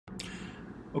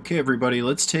Okay, everybody,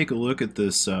 let's take a look at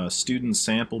this student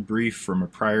sample brief from a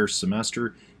prior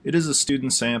semester. It is a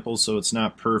student sample, so it's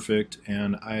not perfect,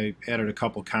 and I added a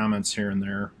couple comments here and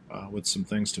there with some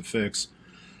things to fix.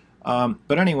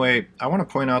 But anyway, I want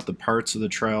to point out the parts of the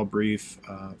trial brief.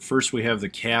 First, we have the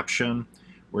caption,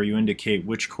 where you indicate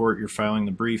which court you're filing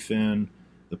the brief in,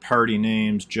 the party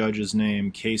names, judge's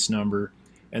name, case number.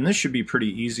 And this should be pretty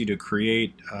easy to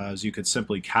create, as you could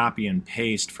simply copy and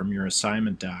paste from your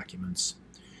assignment documents.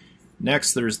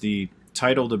 Next, there's the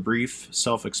title to brief,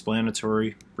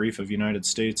 self-explanatory, brief of United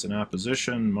States in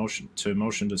opposition, motion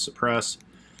to suppress.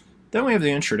 Then we have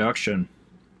the introduction.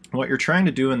 What you're trying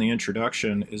to do in the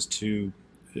introduction is to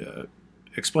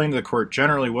explain to the court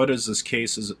generally what is this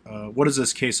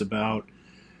case about,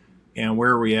 and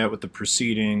where are we at with the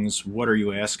proceedings, what are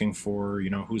you asking for,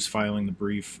 who's filing the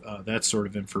brief, that sort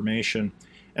of information.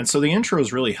 And so the intro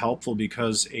is really helpful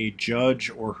because a judge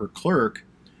or her clerk,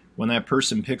 when that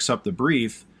person picks up the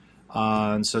brief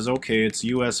and says, okay, it's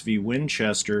U.S. v.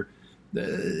 Winchester,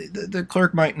 the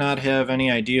clerk might not have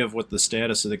any idea of what the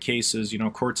status of the case is.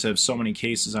 Courts have so many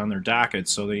cases on their docket,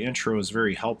 so the intro is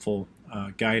very helpful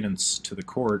guidance to the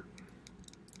court.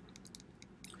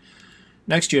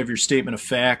 Next, you have your statement of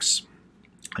facts,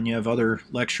 and you have other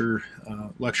lecture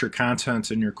content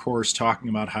in your course talking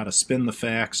about how to spin the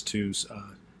facts to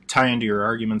tie into your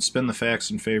argument, spin the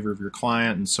facts in favor of your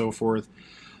client, and so forth.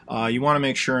 You want to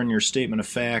make sure in your statement of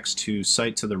facts to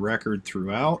cite to the record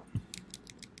throughout.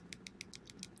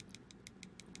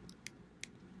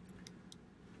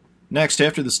 Next,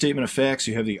 after the statement of facts,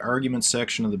 you have the argument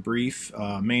section of the brief.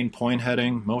 Main point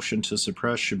heading, motion to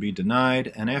suppress should be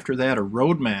denied, and after that a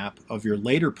roadmap of your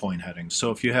later point headings. So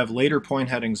if you have later point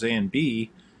headings A and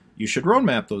B, you should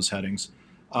roadmap those headings.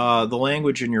 The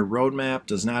language in your roadmap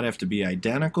does not have to be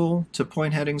identical to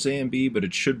point headings A and B, but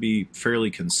it should be fairly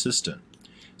consistent.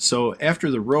 So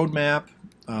after the roadmap,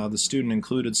 the student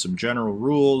included some general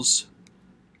rules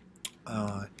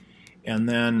and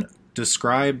then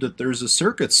described that there's a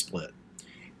circuit split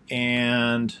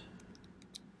and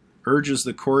urges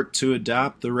the court to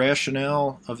adopt the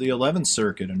rationale of the 11th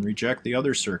Circuit and reject the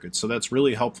other circuits. So that's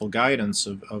really helpful guidance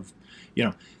of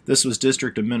this was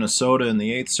District of Minnesota in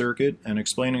the 8th Circuit, and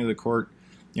explaining to the court,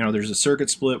 there's a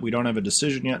circuit split, we don't have a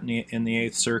decision yet in the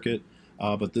 8th Circuit,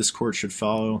 but this court should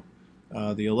follow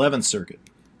the 11th Circuit.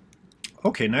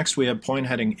 Okay, next we have point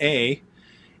heading A,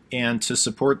 and to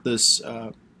support this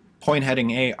point heading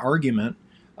A argument,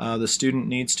 the student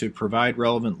needs to provide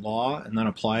relevant law and then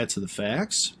apply it to the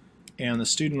facts. And the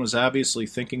student was obviously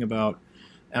thinking about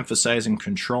emphasizing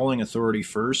controlling authority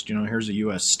first. Here's a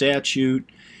U.S. statute,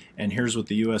 and here's what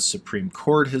the U.S. Supreme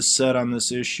Court has said on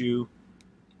this issue.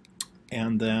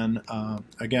 And then,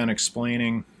 again,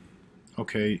 explaining,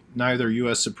 okay, neither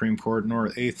U.S. Supreme Court nor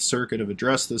 8th Circuit have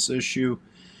addressed this issue,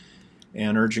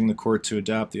 and urging the court to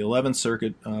adopt the 11th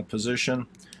Circuit position.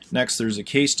 Next, there's a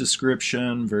case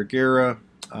description, Vergara,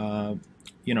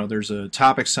 there's a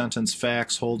topic sentence,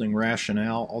 facts, holding,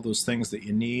 rationale, all those things that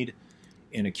you need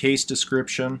in a case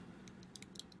description.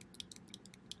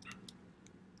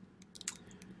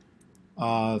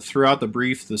 Throughout the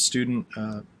brief, the student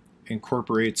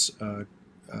incorporates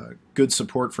good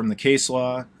support from the case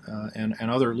law and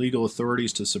other legal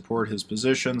authorities to support his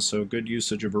position, so good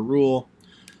usage of a rule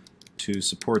to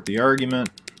support the argument.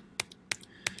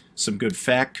 Some good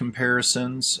fact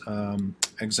comparisons,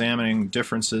 examining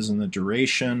differences in the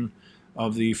duration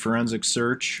of the forensic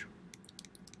search.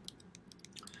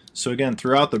 So again,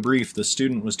 throughout the brief, the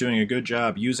student was doing a good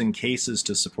job using cases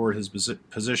to support his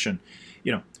position.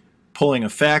 Pulling a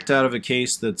fact out of a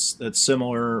case that's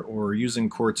similar, or using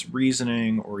court's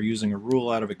reasoning, or using a rule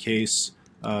out of a case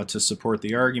to support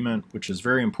the argument, which is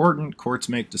very important. Courts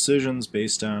make decisions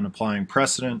based on applying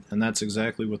precedent, and that's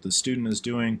exactly what the student is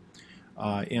doing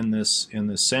in this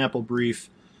sample brief.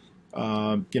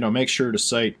 Make sure to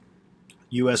cite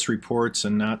U.S. reports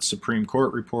and not Supreme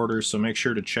Court reporters, so make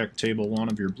sure to check Table 1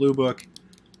 of your Blue Book.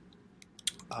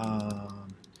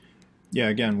 Yeah,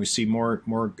 again, we see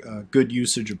more good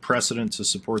usage of precedent to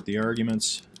support the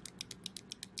arguments.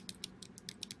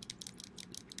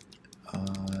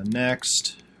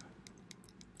 Next,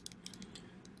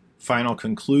 final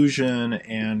conclusion,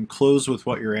 and close with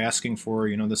what you're asking for.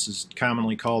 This is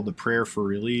commonly called the prayer for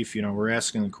relief. We're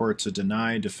asking the court to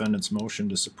deny defendant's motion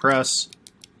to suppress,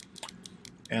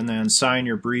 and then sign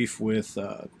your brief with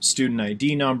student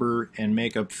ID number and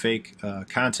make up fake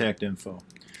contact info.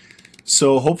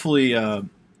 So hopefully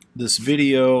this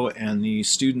video and the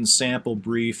student sample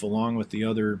brief, along with the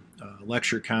other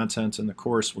lecture content in the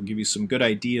course, will give you some good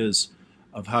ideas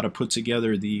of how to put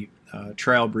together the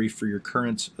trial brief for your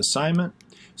current assignment.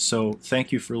 So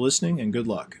thank you for listening and good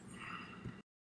luck.